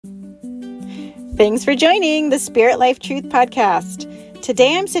Thanks for joining the Spirit Life Truth Podcast.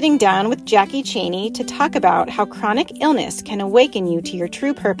 Today I'm sitting down with Jackie Cheney to talk about how chronic illness can awaken you to your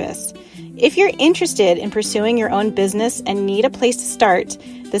true purpose. If you're interested in pursuing your own business and need a place to start,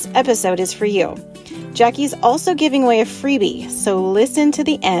 this episode is for you. Jackie's also giving away a freebie, so listen to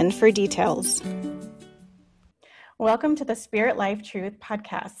the end for details. Welcome to the Spirit Life Truth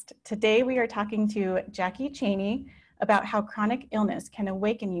Podcast. Today we are talking to Jackie Cheney about how chronic illness can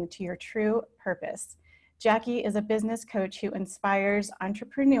awaken you to your true purpose. Jackie is a business coach who inspires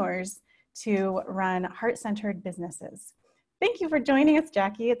entrepreneurs to run heart-centered businesses. Thank you for joining us,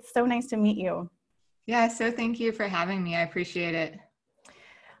 Jackie. It's so nice to meet you. Yeah, so thank you for having me. I appreciate it.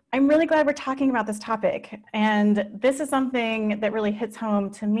 I'm really glad we're talking about this topic. And this is something that really hits home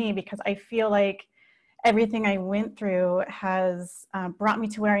to me because I feel like everything I went through has brought me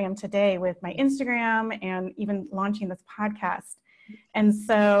to where I am today with my Instagram and even launching this podcast. And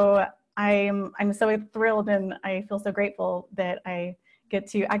so I'm so thrilled and I feel so grateful that I get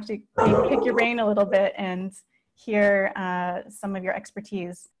to actually pick your brain a little bit and hear some of your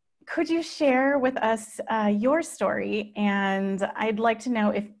expertise. Could you share with us your story? And I'd like to know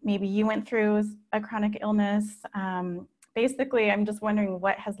if maybe you went through a chronic illness. Basically, I'm just wondering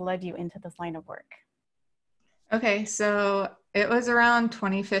what has led you into this line of work. Okay, so it was around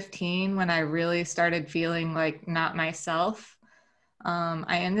 2015 when I really started feeling like not myself.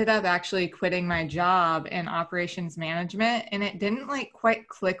 I ended up actually quitting my job in operations management, and it didn't quite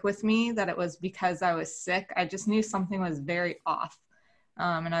click with me that it was because I was sick. I just knew something was very off,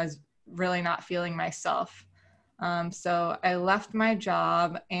 and I was really not feeling myself. So I left my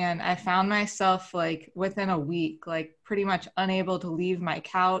job and I found myself within a week, pretty much unable to leave my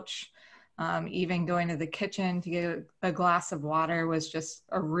couch. Even going to the kitchen to get a glass of water was just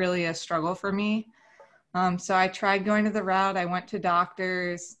really a struggle for me. So I tried going to the route. I went to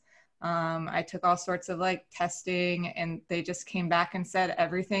doctors. I took all sorts of testing, and they just came back and said,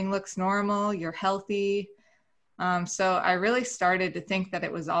 everything looks normal. You're healthy. So I really started to think that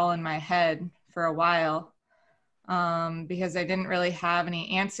it was all in my head for a while, because I didn't really have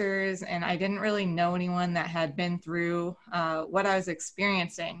any answers, and I didn't really know anyone that had been through what I was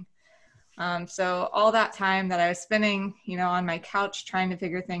experiencing. So all that time that I was spending, on my couch trying to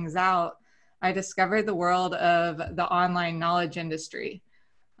figure things out, I discovered the world of the online knowledge industry.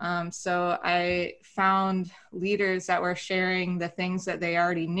 So I found leaders that were sharing the things that they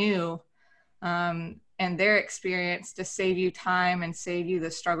already knew, and their experience to save you time and save you the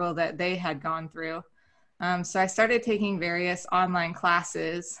struggle that they had gone through. So I started taking various online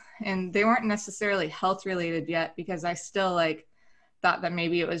classes, and they weren't necessarily health related yet because I still thought that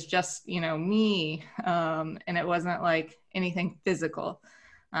maybe it was just, me, and it wasn't anything physical.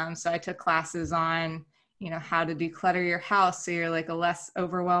 So I took classes on, how to declutter your house so you're a less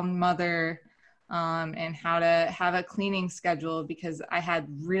overwhelmed mother, and how to have a cleaning schedule because I had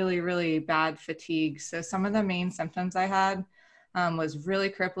really, really bad fatigue. So some of the main symptoms I had was really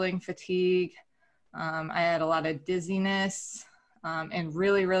crippling fatigue. I had a lot of dizziness, and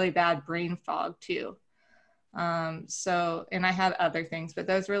really, really bad brain fog too. And I had other things, but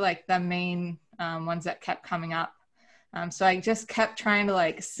those were the main ones that kept coming up. So I just kept trying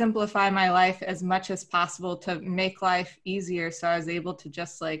to simplify my life as much as possible to make life easier. So I was able to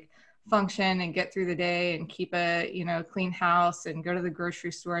just function and get through the day and keep a, clean house and go to the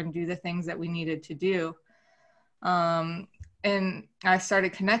grocery store and do the things that we needed to do. And I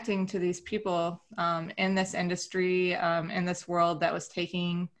started connecting to these people in this industry, in this world that was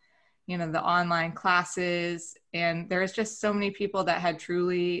taking the online classes. And there's just so many people that had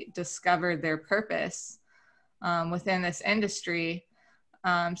truly discovered their purpose within this industry.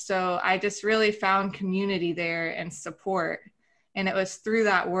 So I just really found community there and support. And it was through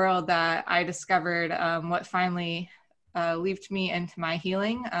that world that I discovered what finally leaped me into my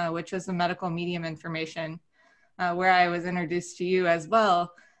healing, which was the medical medium information, where I was introduced to you as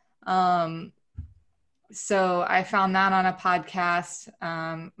well. So I found that on a podcast.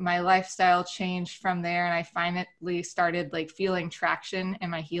 My lifestyle changed from there, and I finally started feeling traction in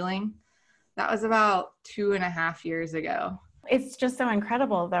my healing. That was about 2.5 years ago. It's just so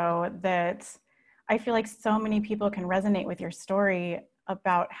incredible though, that I feel like so many people can resonate with your story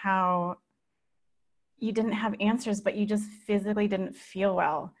about how you didn't have answers, but you just physically didn't feel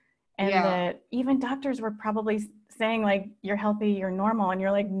well. And that even doctors were probably saying you're healthy, you're normal. And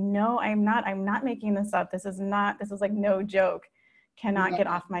you're no, I'm not making this up. This is no joke. Cannot get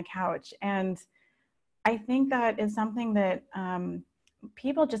off my couch. And I think that is something that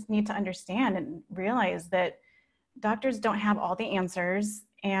people just need to understand and realize that doctors don't have all the answers,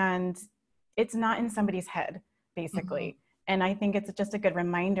 and it's not in somebody's head, basically. Mm-hmm. And I think it's just a good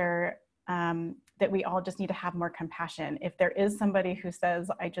reminder that we all just need to have more compassion. If there is somebody who says,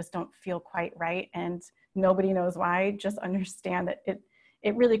 I just don't feel quite right and nobody knows why, just understand that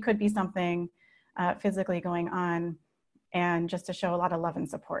it really could be something physically going on, and just to show a lot of love and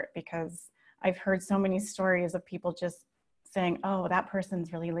support, because I've heard so many stories of people just saying, oh, that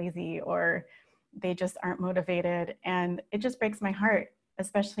person's really lazy, or they just aren't motivated. And it just breaks my heart,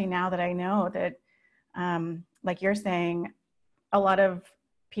 especially now that I know that, like you're saying, a lot of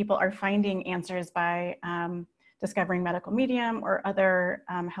people are finding answers by discovering medical medium or other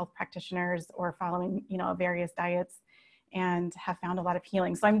health practitioners, or following, various diets, and have found a lot of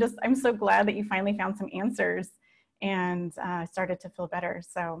healing. So I'm so glad that you finally found some answers and started to feel better.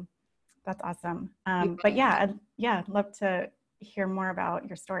 So that's awesome. But yeah, I'd love to hear more about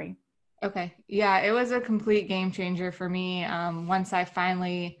your story. Okay. Yeah, it was a complete game changer for me. Once I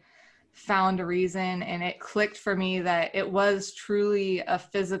finally found a reason and it clicked for me that it was truly a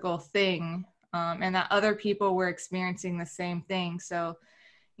physical thing, and that other people were experiencing the same thing. So,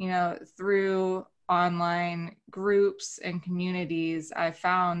 through online groups and communities, I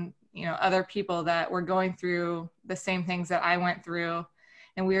found, other people that were going through the same things that I went through.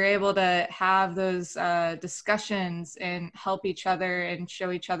 And we were able to have those discussions and help each other and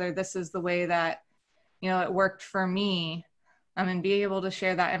show each other, this is the way that, it worked for me. And be able to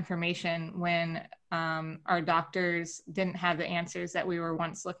share that information when our doctors didn't have the answers that we were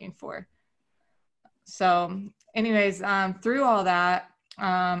once looking for. So anyways, through all that,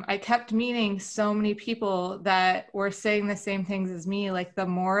 I kept meeting so many people that were saying the same things as me. Like, the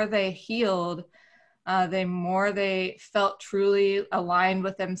more they healed, the more they felt truly aligned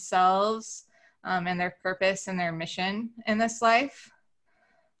with themselves, and their purpose and their mission in this life.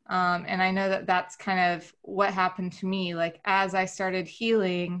 And I know that that's kind of what happened to me. Like, as I started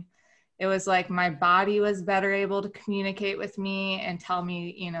healing, it was like my body was better able to communicate with me and tell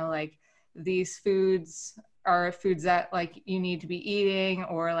me, like, these foods are foods that like you need to be eating,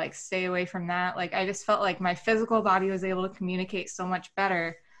 or like stay away from that. Like, I just felt like my physical body was able to communicate so much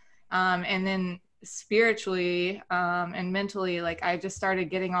better. And then spiritually and mentally, like, I just started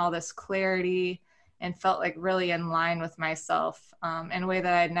getting all this clarity and felt like really in line with myself in a way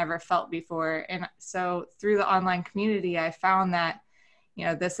that I'd never felt before. And so through the online community, I found that,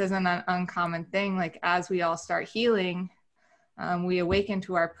 this isn't an uncommon thing. Like, as we all start healing, we awaken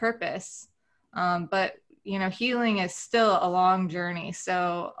to our purpose. But, healing is still a long journey.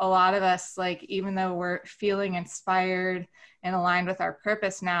 So a lot of us, like, even though we're feeling inspired and aligned with our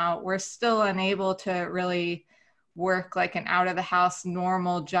purpose now, we're still unable to really work like an out of the house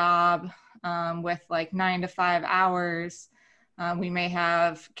normal job with like 9 to 5 hours. We may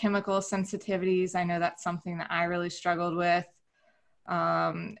have chemical sensitivities. I know that's something that I really struggled with.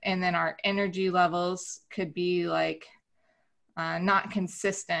 And then our energy levels could be like not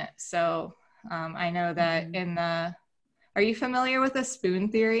consistent. So I know that are you familiar with the spoon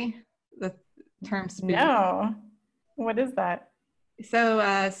theory? The term spoon? No. What is that? So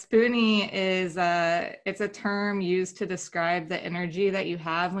spoonie is it's a term used to describe the energy that you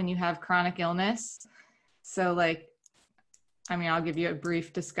have when you have chronic illness. So like, I'll give you a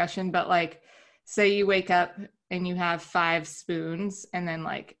brief discussion, but like, say you wake up and you have 5 spoons, and then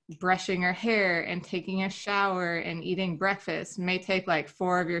like brushing your hair and taking a shower and eating breakfast may take like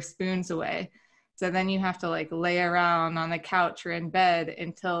 4 of your spoons away. So then you have to like lay around on the couch or in bed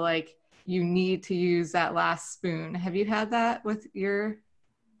until like you need to use that last spoon. Have you had that with your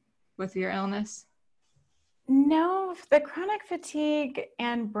illness? No, the chronic fatigue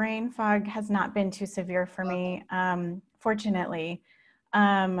and brain fog has not been too severe for me, fortunately.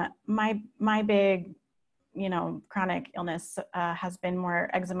 My big, chronic illness has been more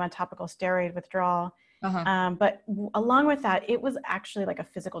eczema, topical steroid withdrawal. But along with that, it was actually like a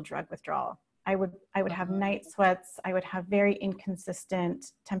physical drug withdrawal. I would have night sweats. I would have very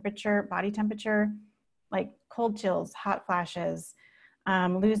inconsistent temperature, body temperature, like cold chills, hot flashes,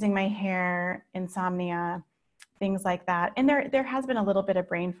 losing my hair, insomnia, things like that. And there has been a little bit of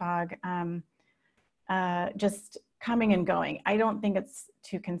brain fog, just coming and going. I don't think it's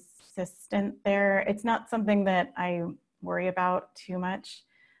too consistent there. It's not something that I worry about too much.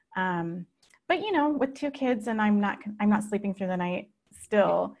 But with 2 kids and I'm not sleeping through the night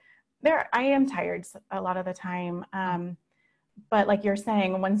still, I am tired a lot of the time. But like you're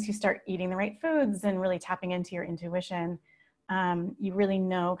saying, once you start eating the right foods and really tapping into your intuition, you really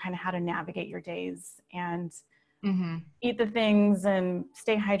know kind of how to navigate your days and eat the things and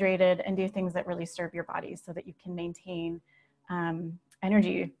stay hydrated and do things that really serve your body so that you can maintain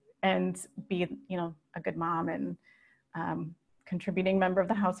energy and be, a good mom and contributing member of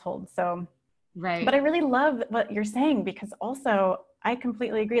the household. So, right. But I really love what you're saying, because also I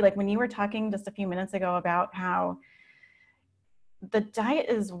completely agree. Like when you were talking just a few minutes ago about how the diet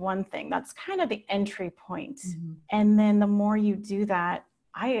is one thing, that's kind of the entry point. Mm-hmm. And then the more you do that,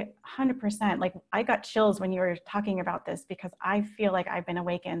 I 100%, like I got chills when you were talking about this because I feel like I've been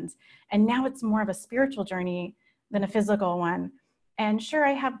awakened, and now it's more of a spiritual journey than a physical one. And sure,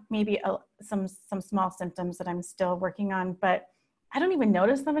 I have maybe some small symptoms that I'm still working on, but I don't even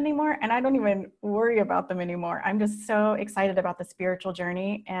notice them anymore, and I don't even worry about them anymore. I'm just so excited about the spiritual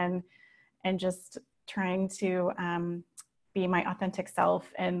journey and just trying to be my authentic self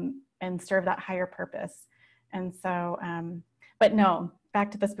and serve that higher purpose. And so, but no, back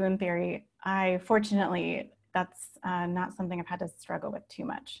to the spoon theory. I fortunately, that's not something I've had to struggle with too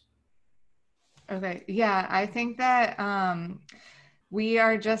much. Okay. Yeah, I think that we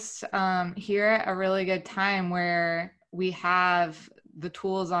are just here at a really good time where we have the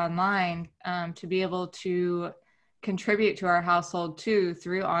tools online to be able to contribute to our household too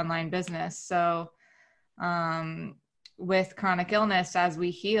through online business. So with chronic illness, as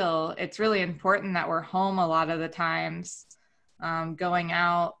we heal, it's really important that we're home a lot of the times. Going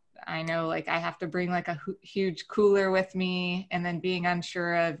out, I know like I have to bring like a huge cooler with me, and then being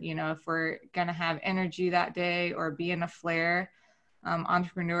unsure of, you know, if we're going to have energy that day or be in a flare.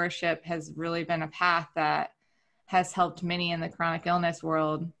 Entrepreneurship has really been a path that has helped many in the chronic illness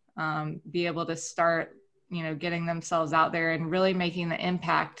world be able to start, you know, getting themselves out there and really making the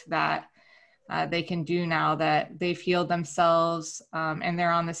impact that they can do now that they've healed themselves and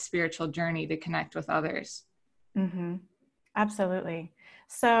they're on this spiritual journey to connect with others. Mm-hmm. Absolutely.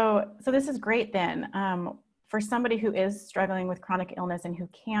 So this is great then. For somebody who is struggling with chronic illness and who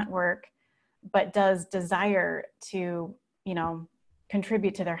can't work, but does desire to, you know,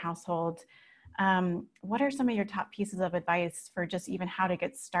 contribute to their household, what are some of your top pieces of advice for just even how to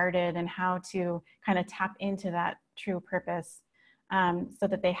get started and how to kind of tap into that true purpose so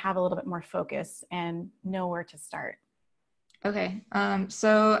that they have a little bit more focus and know where to start? Okay.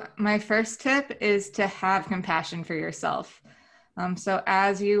 So my first tip is to have compassion for yourself. So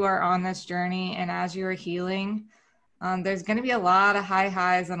as you are on this journey and as you are healing, there's going to be a lot of high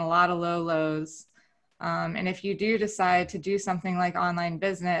highs and a lot of low lows. And if you do decide to do something like online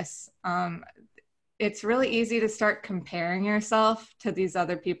business, it's really easy to start comparing yourself to these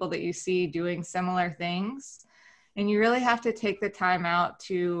other people that you see doing similar things. And you really have to take the time out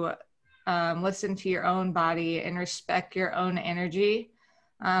to listen to your own body and respect your own energy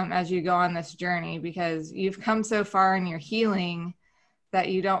as you go on this journey, because you've come so far in your healing that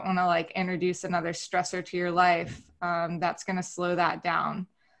you don't want to like introduce another stressor to your life that's going to slow that down.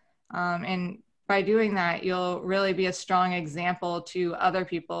 And by doing that, you'll really be a strong example to other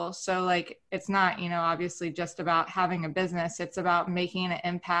people. So like, it's not, you know, obviously just about having a business, it's about making an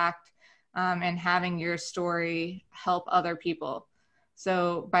impact and having your story help other people.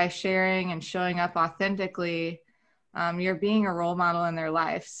 So by sharing and showing up authentically, you're being a role model in their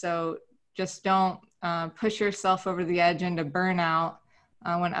life. So just don't push yourself over the edge into burnout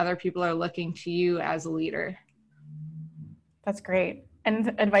when other people are looking to you as a leader. That's great.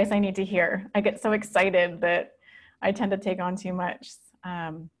 And advice I need to hear. I get so excited that I tend to take on too much.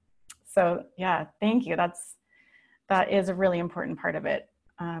 So yeah, thank you. That is a really important part of it,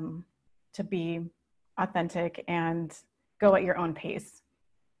 to be authentic and go at your own pace.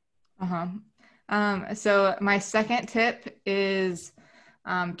 Uh-huh. So my second tip is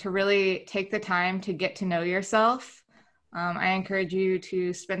to really take the time to get to know yourself. I encourage you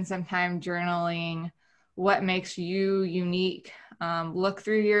to spend some time journaling what makes you unique. Look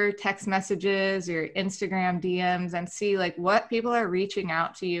through your text messages, your Instagram DMs, and see like what people are reaching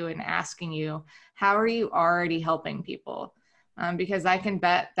out to you and asking you, how are you already helping people? Because I can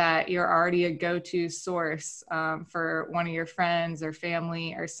bet that you're already a go-to source for one of your friends or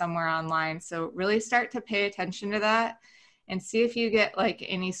family or somewhere online. So really start to pay attention to that and see if you get like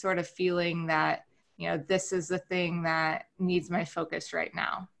any sort of feeling that, you know, this is the thing that needs my focus right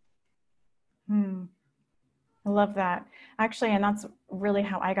now. I love that. Actually, and that's really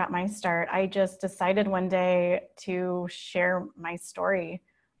how I got my start. I just decided one day to share my story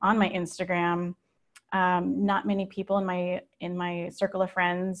on my Instagram. Not many people in my circle of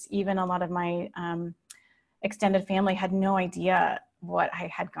friends, even a lot of my extended family, had no idea what I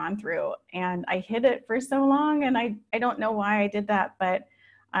had gone through, and I hid it for so long. And I don't know why I did that, but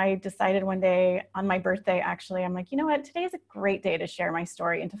I decided one day on my birthday, actually, I'm like, you know what, today is a great day to share my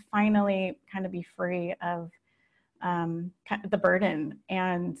story and to finally kind of be free of the burden.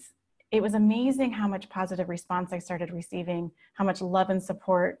 And it was amazing how much positive response I started receiving, how much love and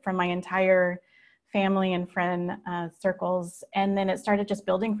support from my entire family and friend circles. And then it started just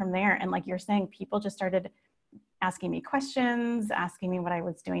building from there. And like you're saying, people just started asking me questions, asking me what I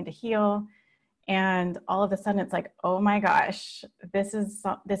was doing to heal. And all of a sudden it's like, oh my gosh, this is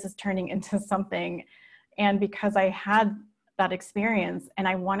turning into something. And because I had that experience and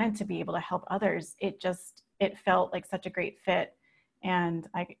I wanted to be able to help others, it felt like such a great fit. And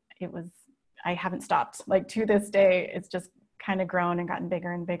I haven't stopped. Like to this day, it's just kind of grown and gotten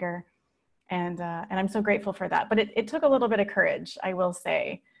bigger and bigger. And I'm so grateful for that. But it took a little bit of courage, I will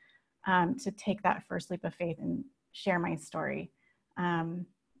say, to take that first leap of faith and share my story.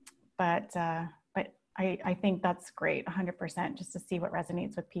 But I think that's great, 100%, just to see what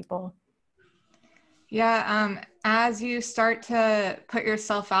resonates with people. Yeah, as you start to put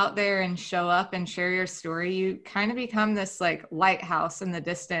yourself out there and show up and share your story, you kind of become this like lighthouse in the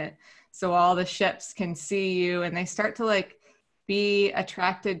distant. So all the ships can see you and they start to like be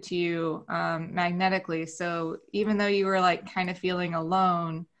attracted to you magnetically. So even though you were like kind of feeling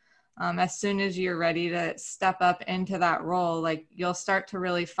alone, as soon as you're ready to step up into that role, like you'll start to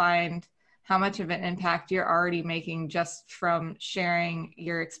really find how much of an impact you're already making just from sharing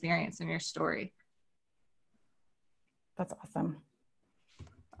your experience and your story. That's awesome.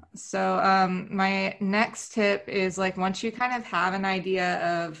 So my next tip is like, once you kind of have an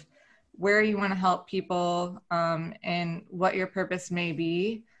idea of where you want to help people and what your purpose may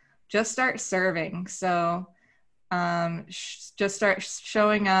be, just start serving. So just start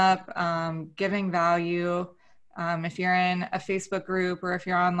showing up, giving value. If you're in a Facebook group or if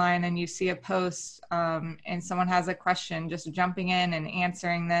you're online and you see a post and someone has a question, just jumping in and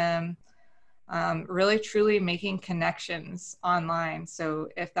answering them. Really truly making connections online. So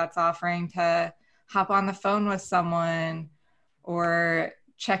if that's offering to hop on the phone with someone or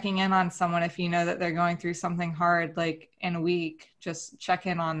checking in on someone, if you know that they're going through something hard, like in a week, just check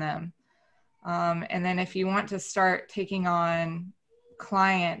in on them. And then if you want to start taking on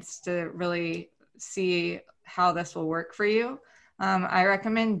clients to really see how this will work for you, I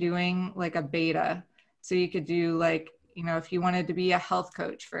recommend doing like a beta. So you could do like, you know, if you wanted to be a health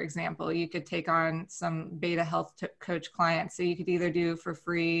coach, for example, you could take on some beta health coach clients. So you could either do for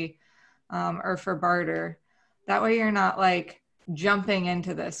free or for barter. That way you're not like jumping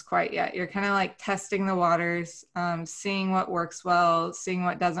into this quite yet. You're kind of like testing the waters, seeing what works well, seeing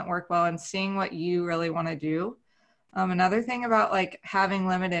what doesn't work well, and seeing what you really want to do. Another thing about like having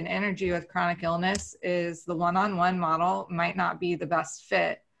limited energy with chronic illness is the one-on-one model might not be the best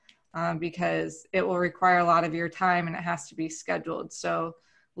fit. Because it will require a lot of your time and it has to be scheduled. So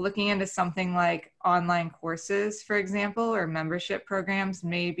looking into something like online courses, for example, or membership programs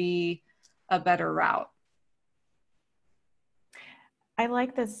may be a better route. I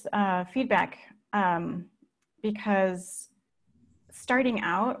like this feedback because starting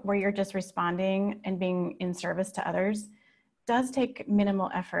out where you're just responding and being in service to others does take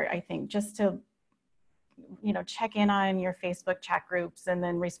minimal effort, I think, just to check in on your Facebook chat groups and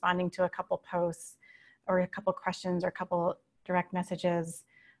then responding to a couple posts or a couple questions or a couple direct messages.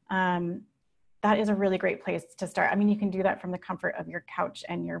 That is a really great place to start. I mean, you can do that from the comfort of your couch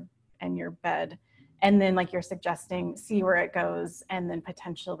and your bed. And then like you're suggesting, see where it goes, and then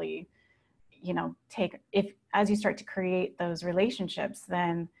potentially, as you start to create those relationships,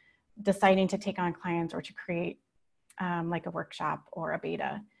 then deciding to take on clients or to create like a workshop or a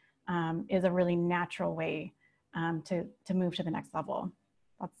beta is a really natural way to move to the next level.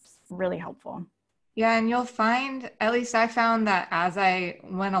 That's really helpful. Yeah, and you'll find, at least I found that as I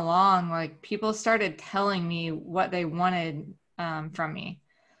went along, like people started telling me what they wanted from me.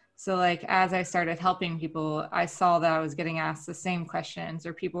 So like as I started helping people, I saw that I was getting asked the same questions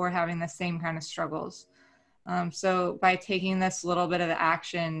or people were having the same kind of struggles. So by taking this little bit of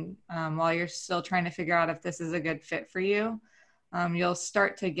action while you're still trying to figure out if this is a good fit for you, you'll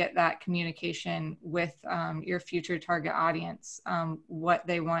start to get that communication with your future target audience, what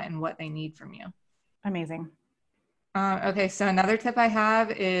they want and what they need from you. Amazing. Okay, so another tip I have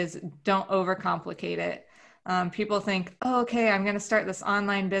is don't overcomplicate it. People think, oh, okay, I'm going to start this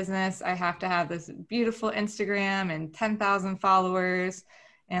online business. I have to have this beautiful Instagram and 10,000 followers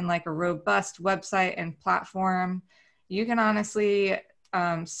and like a robust website and platform. You can honestly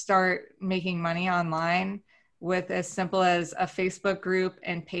start making money online with as simple as a Facebook group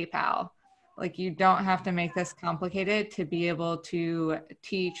and PayPal. Like you don't have to make this complicated to be able to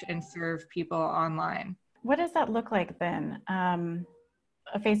teach and serve people online. What does that look like then?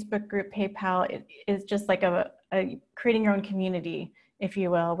 A Facebook group, PayPal is just like a creating your own community, if you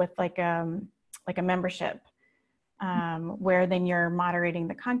will, with like a membership where then you're moderating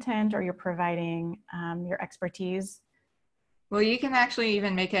the content or you're providing your expertise. Well, you can actually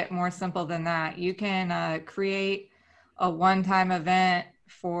even make it more simple than that. You can create a one-time event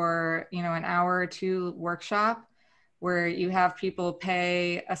for, an hour or two workshop where you have people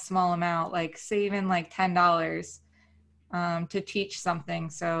pay a small amount, like say even like $10 to teach something.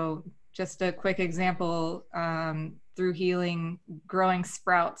 So just a quick example, through healing, growing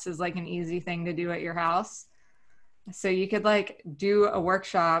sprouts is like an easy thing to do at your house. So you could like do a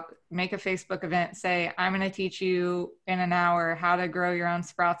workshop, make a Facebook event, say, I'm going to teach you in an hour how to grow your own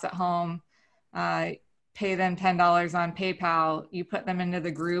sprouts at home. Pay them $10 on PayPal. You put them into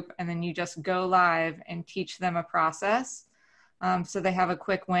the group and then you just go live and teach them a process. So they have a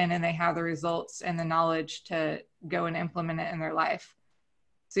quick win and they have the results and the knowledge to go and implement it in their life.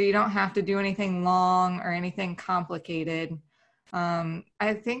 So you don't have to do anything long or anything complicated.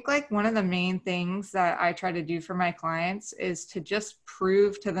 I think like one of the main things that I try to do for my clients is to just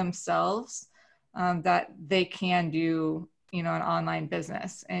prove to themselves that they can do, an online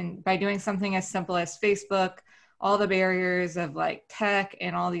business. And by doing something as simple as Facebook, all the barriers of like tech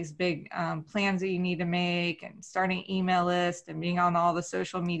and all these big plans that you need to make and starting email list and being on all the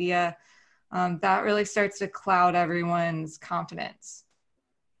social media, that really starts to cloud everyone's confidence.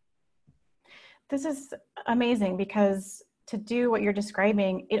 This is amazing because to do what you're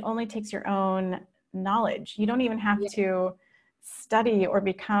describing, it only takes your own knowledge. You don't even have to study or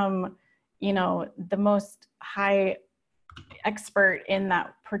become, the most high expert in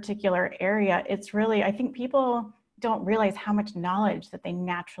that particular area. It's really, I think people don't realize how much knowledge that they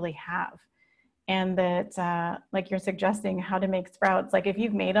naturally have. And that, like you're suggesting, how to make sprouts, like if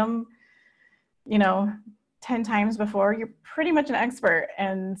you've made them, 10 times before, you're pretty much an expert.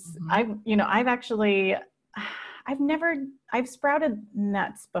 And I've sprouted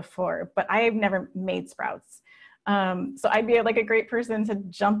nuts before, but I've never made sprouts. So I'd be like a great person to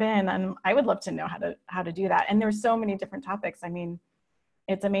jump in, and I would love to know how to do that. And there's so many different topics. I mean,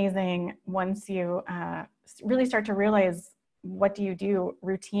 it's amazing once you really start to realize what do you do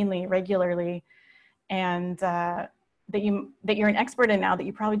routinely, regularly, and that you're an expert in now that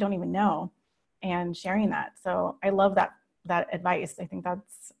you probably don't even know, and sharing that. So I love that advice. I think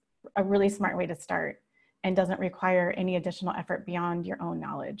that's a really smart way to start and doesn't require any additional effort beyond your own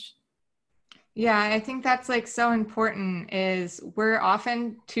knowledge. Yeah, I think that's like so important is we're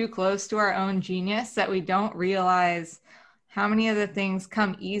often too close to our own genius that we don't realize how many of the things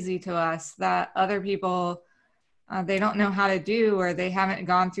come easy to us that other people, they don't know how to do, or they haven't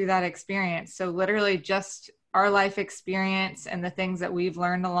gone through that experience. So literally just our life experience and the things that we've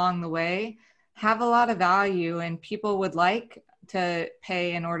learned along the way have a lot of value, and people would like to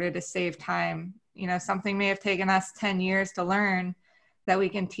pay in order to save time. Something may have taken us 10 years to learn that we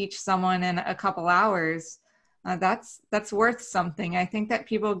can teach someone in a couple hours. That's worth something. I think that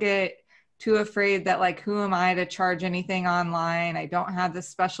people get too afraid that like, who am I to charge anything online? I don't have this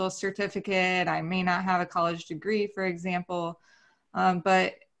special certificate. I may not have a college degree, for example.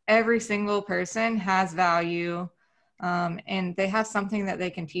 But every single person has value, and they have something that they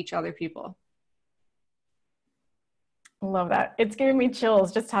can teach other people. Love that. It's giving me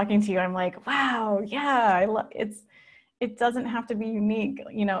chills just talking to you. I'm like, wow, yeah, it doesn't have to be unique.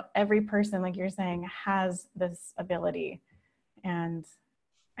 Every person, like you're saying, has this ability. And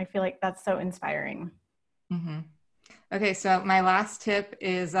I feel like that's so inspiring. Mm-hmm. Okay, so my last tip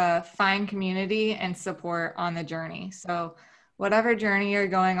is find community and support on the journey. So whatever journey you're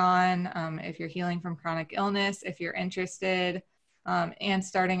going on, if you're healing from chronic illness, if you're interested in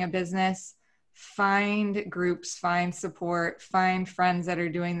starting a business, find groups, find support, find friends that are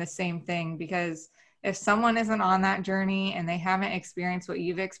doing the same thing. Because if someone isn't on that journey and they haven't experienced what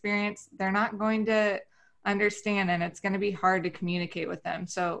you've experienced, they're not going to understand, and it's going to be hard to communicate with them.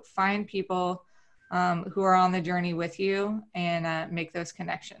 So find people who are on the journey with you and make those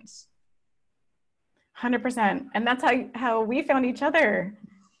connections. 100%. And that's how we found each other.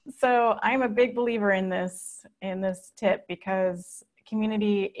 So I'm a big believer in this tip, because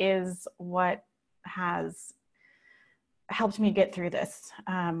community is what has helped me get through this,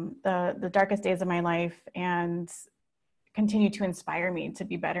 the darkest days of my life, and continue to inspire me to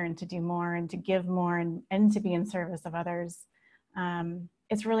be better and to do more and to give more and to be in service of others.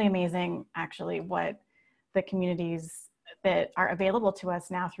 It's really amazing, actually, what the communities that are available to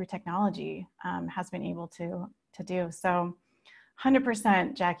us now through technology has been able to do. So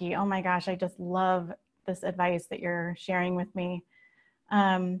 100%, Jackie. Oh my gosh, I just love this advice that you're sharing with me.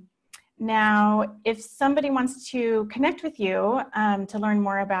 Now, if somebody wants to connect with you to learn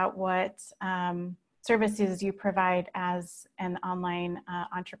more about what services you provide as an online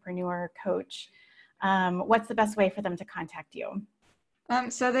entrepreneur coach, what's the best way for them to contact you?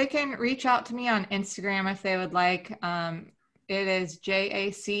 So they can reach out to me on Instagram if they would like. It is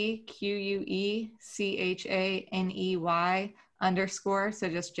JACQUECHANEY _. So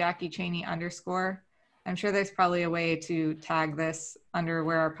just Jackie Chaney _. I'm sure there's probably a way to tag this under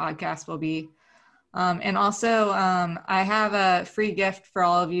where our podcast will be. And also, I have a free gift for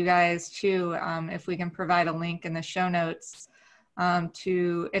all of you guys too, if we can provide a link in the show notes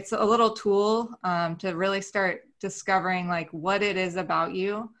it's a little tool to really start discovering like what it is about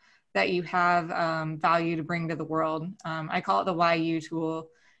you that you have value to bring to the world. I call it the Why You tool,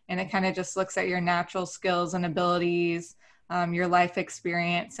 and it kind of just looks at your natural skills and abilities, your life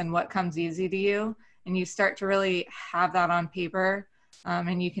experience, and what comes easy to you. And you start to really have that on paper,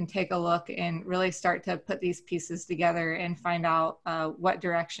 and you can take a look and really start to put these pieces together and find out what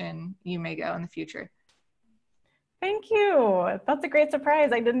direction you may go in the future. Thank you. That's a great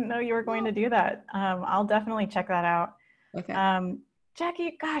surprise. I didn't know you were going to do that. I'll definitely check that out. Okay.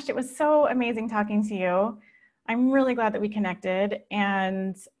 Jackie, gosh, it was so amazing talking to you. I'm really glad that we connected,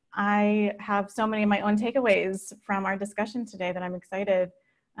 and I have so many of my own takeaways from our discussion today that I'm excited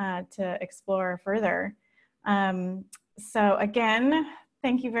to explore further. So again,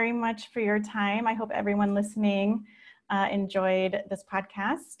 thank you very much for your time. I hope everyone listening enjoyed this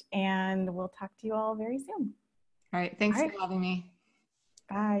podcast, and we'll talk to you all very soon. All right. Thanks for having me.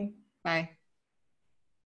 Bye. Bye.